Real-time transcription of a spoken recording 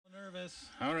nervous?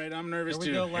 All right, I'm nervous Here we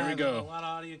too. go, Here we go. A lot of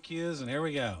audio cues, and here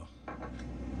we go.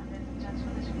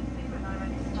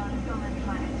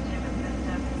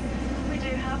 We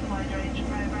do have a wide range of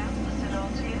programs listed all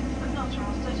to you, but not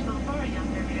all suitable for a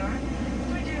younger viewer.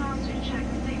 So we do ask you to check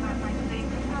the CMAP magazine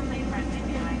for family-friendly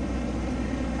viewing.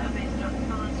 Based on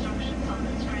full instructions on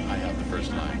the screen. I have the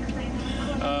first line.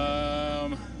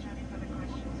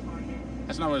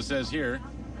 That's not what it says here,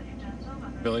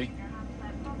 Billy.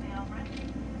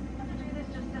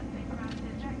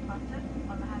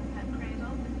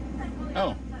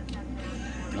 Oh.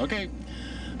 Okay.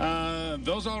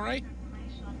 Those all right?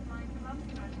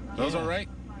 Those all right?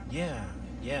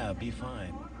 Yeah, be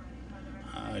fine.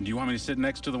 Do you want me to sit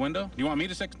next to the window? Do you want me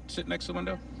to sit next to the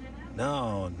window?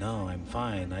 No, I'm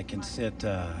fine. I can sit,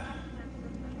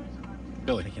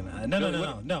 Billy.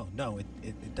 No.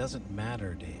 It doesn't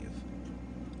matter, Dave.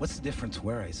 What's the difference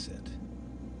where I sit?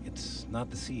 It's not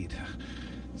the seat.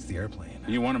 It's the airplane.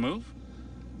 You want to move?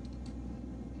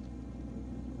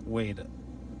 Wait,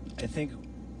 I think...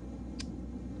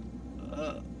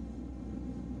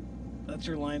 that's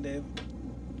your line, Dave.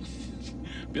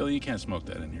 Billy, you can't smoke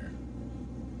that in here.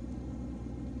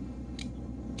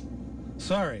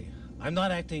 Sorry, I'm not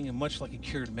acting much like a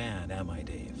cured man, am I,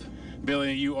 Dave?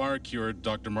 Billy, you are cured.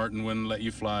 Dr. Martin wouldn't let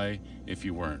you fly if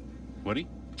you weren't. Would he?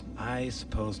 I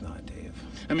suppose not, Dave.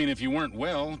 I mean, if you weren't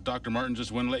well, Dr. Martin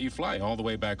just wouldn't let you fly all the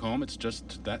way back home. It's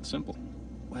just that simple.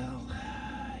 Well,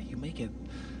 you make it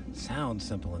sound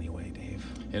simple anyway, Dave.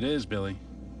 It is, Billy.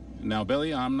 Now,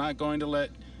 Billy, I'm not going to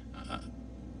let...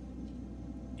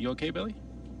 You okay, Billy?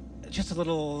 Just a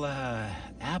little,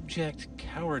 abject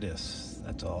cowardice,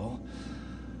 that's all.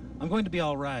 I'm going to be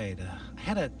all right. I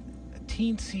had a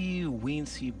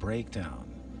teensy-weensy breakdown.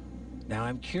 Now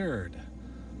I'm cured.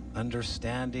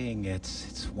 Understanding,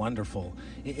 it's wonderful.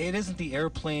 It isn't the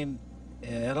airplane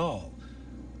at all.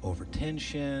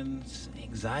 Overtension,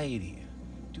 anxiety,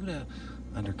 due to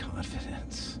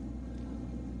underconfidence.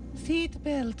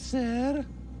 Seatbelt, sir.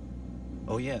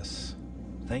 Oh, yes.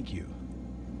 Thank you.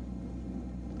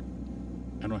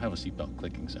 I don't have a seatbelt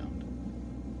clicking sound.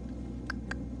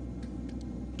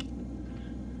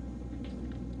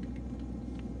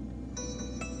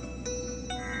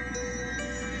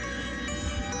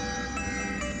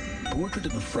 Portrait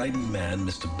of a frightened man,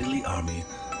 Mr. Billy Armi,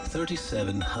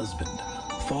 37, husband,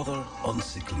 father on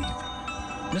sick leave.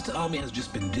 Mr. Armi has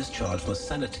just been discharged from a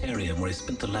sanitarium where he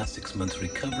spent the last 6 months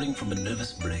recovering from a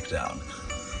nervous breakdown,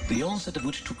 the onset of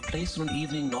which took place on an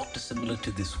evening not dissimilar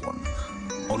to this one,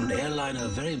 on an airliner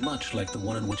very much like the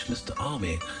one in which Mr.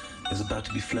 Armi is about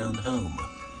to be flown home.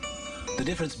 The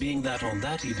difference being that on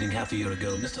that evening half a year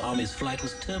ago, Mr. Armi's flight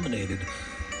was terminated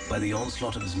by the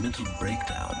onslaught of his mental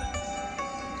breakdown.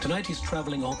 Tonight he's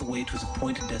traveling all the way to his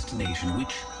appointed destination,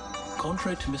 which,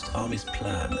 contrary to Mr. Armi's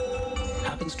plan,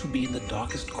 happens to be in the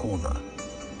darkest corner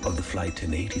of the Flight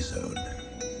 1080 zone.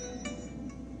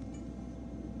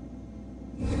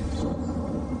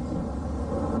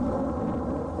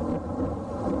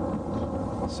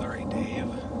 Sorry,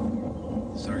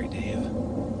 Dave.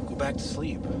 Go back to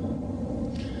sleep.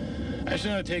 I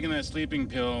shouldn't have taken that sleeping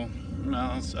pill.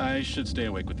 No, I should stay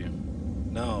awake with you.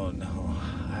 No.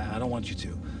 I don't want you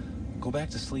to. Go back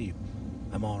to sleep.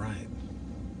 I'm all right.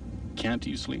 Can't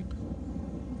you sleep?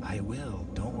 I will.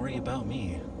 Don't worry about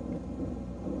me.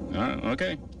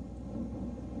 Okay.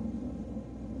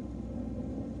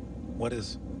 What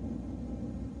is...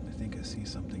 I think I see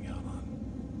something out on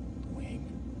the wing.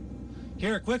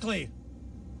 Here, quickly!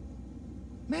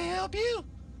 May I help you?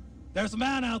 There's a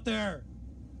man out there.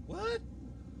 What?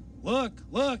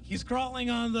 Look, he's crawling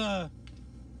on the...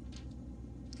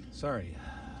 Sorry.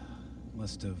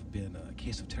 Must have been a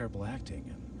case of terrible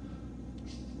acting.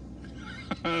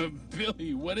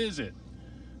 Billy, what is it?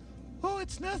 Oh,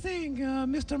 it's nothing,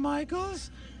 Mr.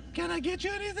 Michaels. Can I get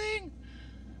you anything?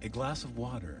 A glass of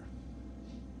water.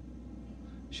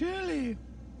 Surely.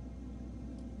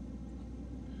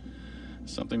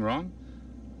 Something wrong?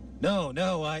 No,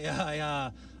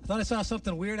 I thought I saw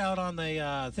something weird out on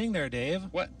the thing there, Dave.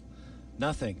 What?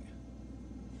 Nothing.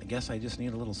 I guess I just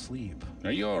need a little sleep.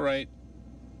 Are you all right?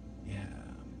 Yeah,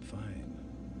 I'm fine.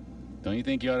 Don't you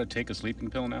think you ought to take a sleeping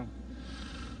pill now?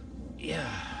 Yeah,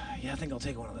 I think I'll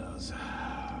take one of those.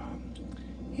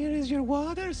 Here is your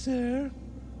water, sir.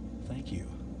 Thank you.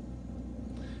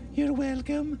 You're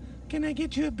welcome. Can I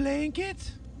get you a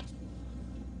blanket?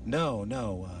 No,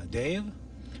 Dave?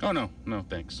 Oh, no,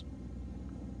 thanks.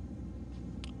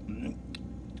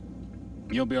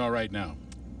 You'll be all right now.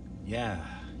 Yeah,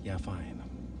 fine.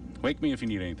 Wake me if you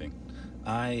need anything.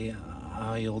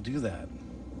 I'll do that.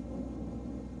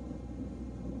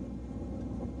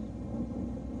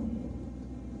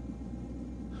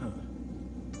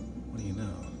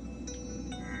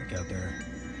 look out there.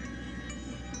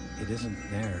 It isn't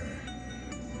there.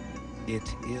 It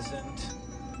isn't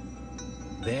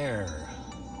there.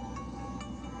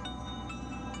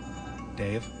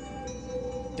 Dave?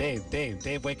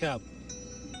 Dave, wake up.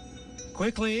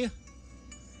 Quickly.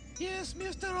 Yes,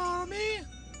 Mr. Army?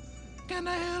 Can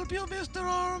I help you, Mr.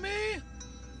 Army?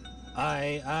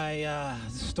 The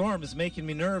storm is making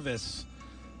me nervous.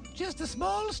 Just a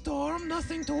small storm,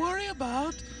 nothing to worry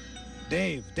about.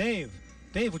 Dave,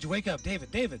 would you wake up?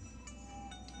 David.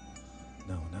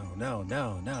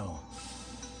 No.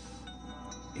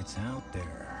 It's out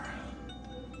there.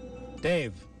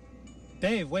 Dave,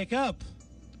 wake up.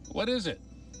 What is it?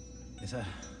 It's a...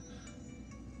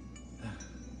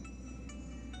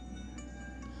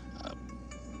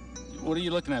 What are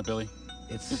you looking at, Billy?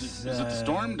 Is it the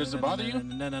storm? Does it bother you?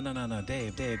 No.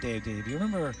 Dave. You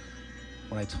remember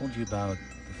what I told you about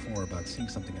before about seeing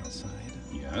something outside?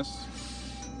 Yes.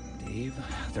 Dave,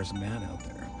 there's a man out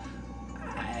there.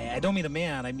 I don't mean a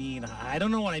man. I mean, I don't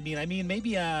know what I mean. I mean,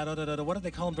 maybe, what did they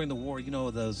call them during the war? You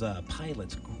know, those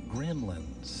pilots,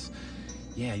 gremlins.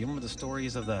 Yeah, you remember the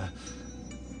stories of the...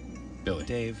 Billy.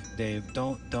 Dave,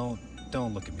 don't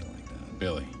look at me like that.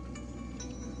 Billy.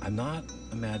 I'm not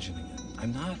imagining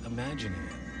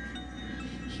it.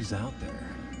 He's out there.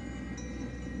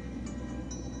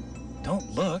 Don't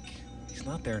look. He's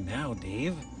not there now,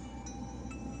 Dave.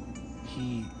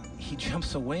 He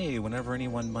jumps away whenever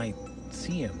anyone might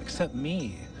see him, except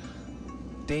me.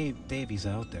 Dave, he's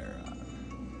out there.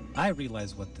 I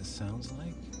realize what this sounds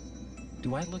like.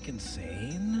 Do I look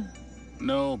insane?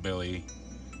 No, Billy.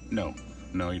 No,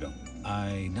 you don't.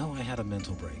 I know I had a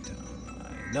mental breakdown.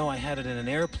 I know I had it in an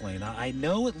airplane. I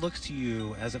know it looks to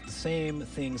you as if the same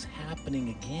thing's happening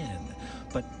again,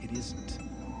 but it isn't.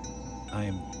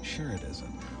 I'm sure it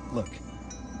isn't. Look,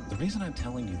 the reason I'm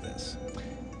telling you this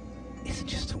isn't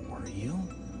just to worry you.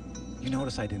 You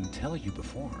notice I didn't tell you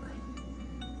before.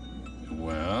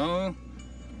 Well,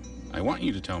 I want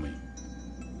you to tell me.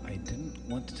 I didn't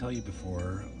want to tell you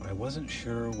before. I wasn't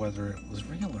sure whether it was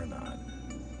real or not.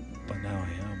 But now I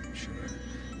am sure.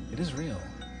 It is real.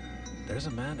 There's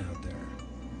a man out there.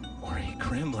 Or a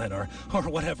gremlin, or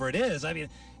whatever it is. I mean,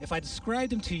 if I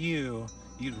described him to you,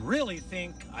 you'd really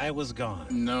think I was gone.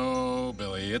 No,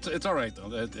 Billy. It's all right, though.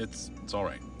 It's all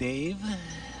right. Dave,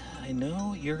 I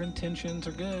know your intentions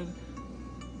are good.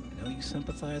 I know you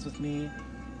sympathize with me,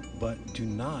 but do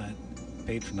not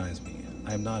patronize me.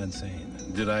 I am not insane.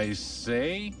 Did I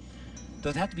say?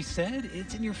 Does it have to be said?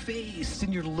 It's in your face, it's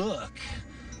in your look.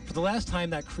 For the last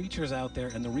time, that creature's out there,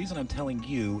 and the reason I'm telling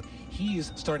you,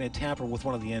 he's starting to tamper with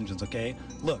one of the engines, okay?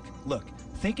 Look.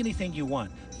 Think anything you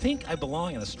want. Think I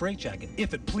belong in a straitjacket,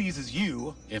 if it pleases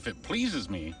you. If it pleases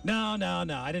me. No,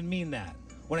 I didn't mean that.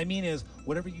 What I mean is,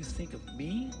 whatever you think of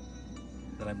me,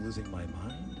 that I'm losing my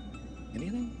mind,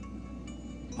 anything,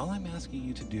 all I'm asking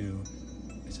you to do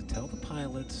is to tell the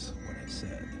pilots what I've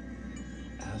said.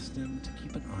 Ask them to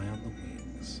keep an eye on the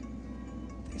wings.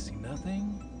 If they see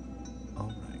nothing, all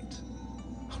right.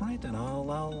 All right, then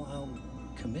I'll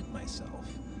commit myself.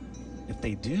 If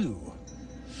they do,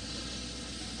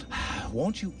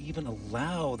 won't you even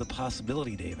allow the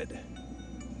possibility, David?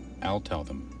 I'll tell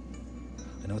them.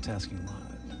 I know it's asking a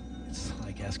lot. It's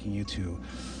like asking you to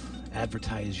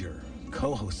advertise your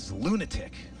co-host as a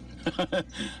lunatic.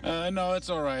 No, it's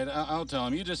all right. I'll tell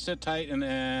him. You just sit tight,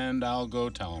 and I'll go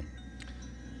tell him.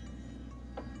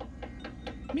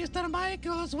 Mr.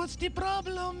 Michaels, what's the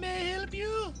problem? May I help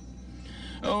you?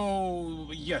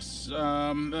 Oh, yes.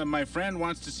 My friend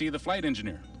wants to see the flight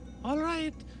engineer. All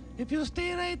right. If you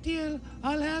stay right here,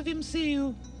 I'll have him see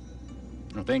you.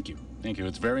 Oh, thank you.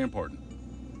 It's very important.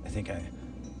 I think I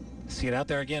see it out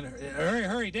there again.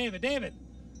 Hurry, David.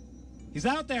 He's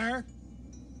out there.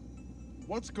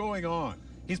 What's going on?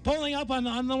 He's pulling up on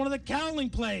one of the cowling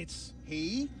plates.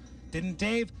 He? Didn't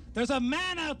Dave? There's a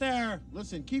man out there.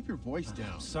 Listen, keep your voice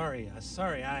down. Sorry.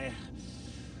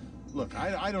 Look,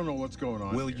 I don't know what's going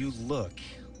on. Will here. you look?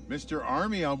 Mr.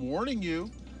 Army, I'm warning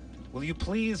you. Will you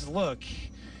please look?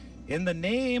 In the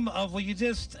name of, will you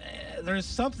just, there's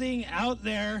something out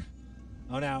there.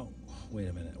 Oh, now, wait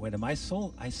a minute. I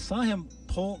saw him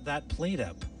pull that plate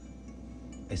up.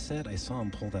 I said I saw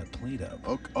him pull that plate up.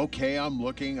 Okay, I'm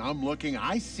looking.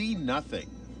 I see nothing.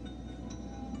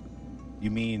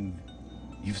 You mean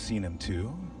you've seen him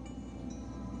too?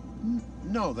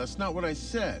 No, that's not what I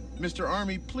said. Mr.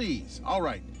 Army, please. All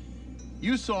right.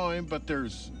 You saw him, but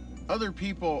there's other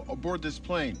people aboard this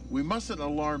plane. We mustn't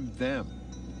alarm them.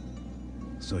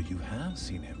 So you have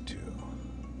seen him too?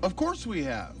 Of course we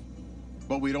have.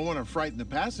 But we don't want to frighten the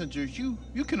passengers. You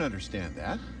can understand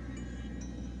that.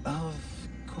 Of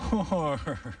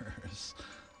course.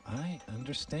 I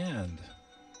understand.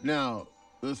 Now,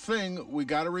 the thing we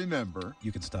gotta remember,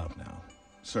 You can stop now.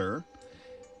 sir,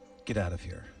 Get out of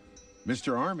here.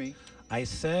 Mr. Army, I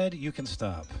said you can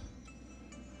stop.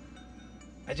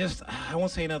 I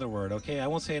won't say another word, okay? I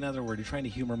won't say another word. You're trying to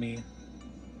humor me?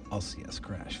 I'll see us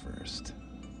crash first.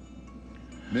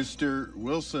 Mr.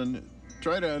 Wilson,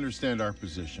 try to understand our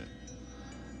position.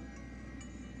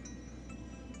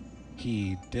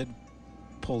 He did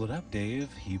pull it up,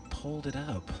 Dave. He pulled it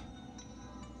up.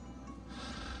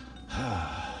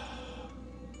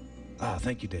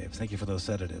 Thank you, Dave. Thank you for those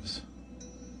sedatives.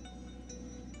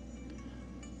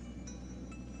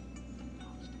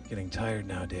 Getting tired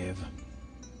now, Dave.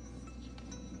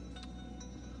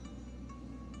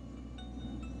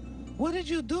 What did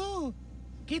you do?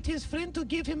 Get his friend to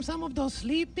give him some of those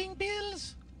sleeping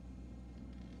pills?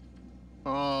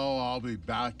 Oh, I'll be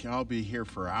back. I'll be here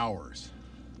for hours.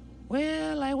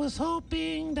 Well, I was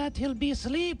hoping that he'll be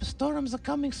asleep. Storms are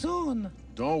coming soon.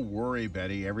 Don't worry,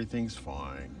 Betty. Everything's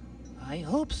fine. I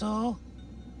hope so.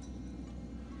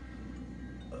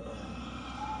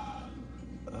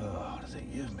 What does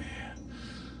it give me?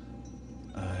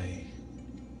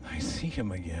 I see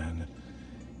him again.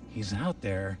 He's out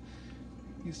there.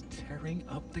 He's tearing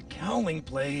up the cowling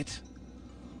plate.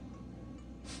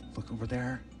 Look over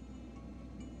there.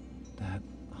 That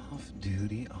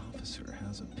off-duty officer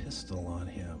has a pistol on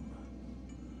him.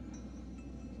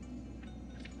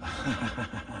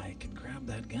 I can grab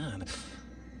that gun.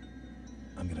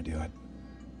 I'm gonna do it.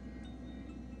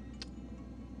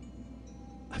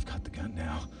 I've got the gun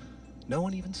now. No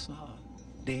one even saw.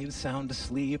 Dave's sound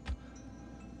asleep.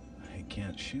 I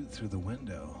can't shoot through the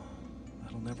window.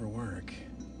 That'll never work.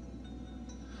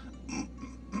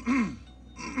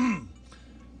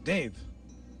 Dave,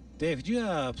 could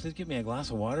you please give me a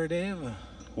glass of water, Dave?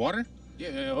 Water?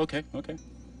 Yeah, okay.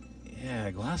 Yeah,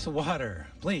 a glass of water.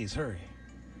 Please, hurry.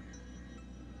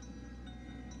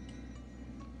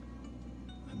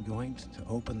 I'm going to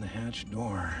open the hatch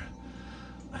door.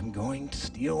 I'm going to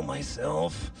steel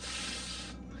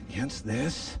myself against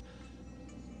this.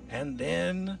 And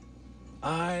then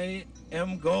I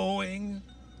am going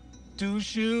to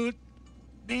shoot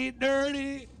the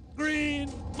dirty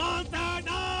green monster.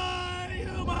 Die,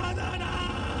 you monster,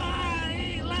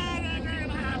 die! Let it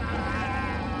green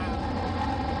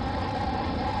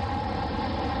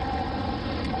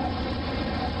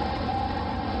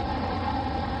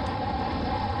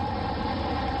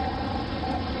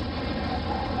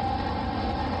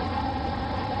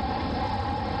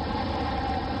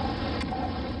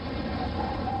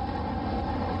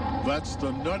That's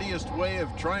the nuttiest way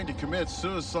of trying to commit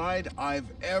suicide I've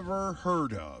ever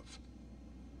heard of.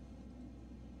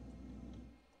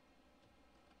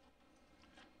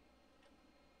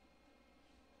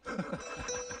 The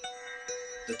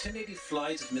 1080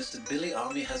 flight of Mr. Billy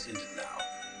Army has ended now.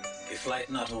 A flight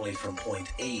not only from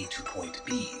point A to point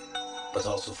B, but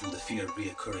also from the fear of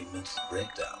reoccurring mental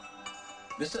breakdown.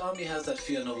 Mr. Army has that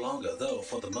fear no longer, though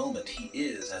for the moment he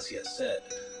is, as he has said,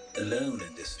 alone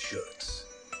in this assurance.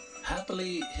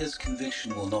 Happily, his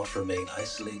conviction will not remain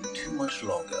isolated too much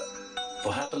longer,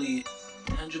 for happily,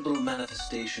 tangible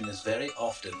manifestation is very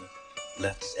often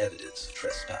left as evidence of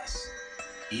trespass,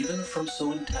 even from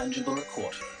so intangible a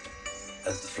quarter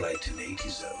as the Flight 280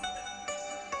 zone.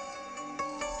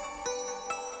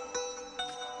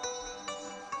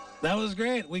 That was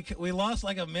great. We lost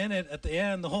like a minute at the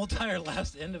end, the whole entire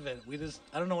last end of it.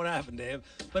 I don't know what happened, Dave.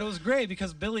 But it was great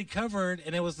because Billy covered,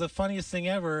 and it was the funniest thing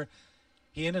ever.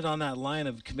 He ended on that line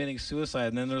of committing suicide,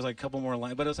 and then there was like a couple more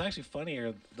lines. But it was actually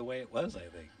funnier the way it was, I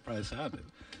think. Probably sounded.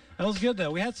 That was good,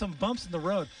 though. We had some bumps in the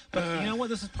road. But you know what?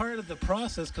 This is part of the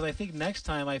process because I think next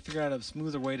time I figure out a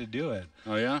smoother way to do it.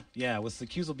 Oh, yeah? Yeah, with the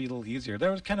cues will be a little easier.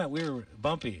 There was we were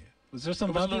bumpy. Was there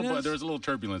some bumpiness? There was a little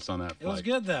turbulence on that flight. It was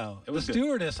good, though. It was the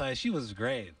good. stewardess, she was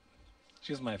great.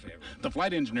 She was my favorite. The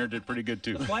flight engineer did pretty good,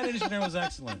 too. The flight engineer was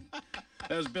excellent.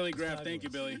 That was Billy Graff. Thank you,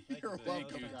 Billy. You're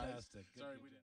welcome, guys. Fantastic. Sorry, we didn't.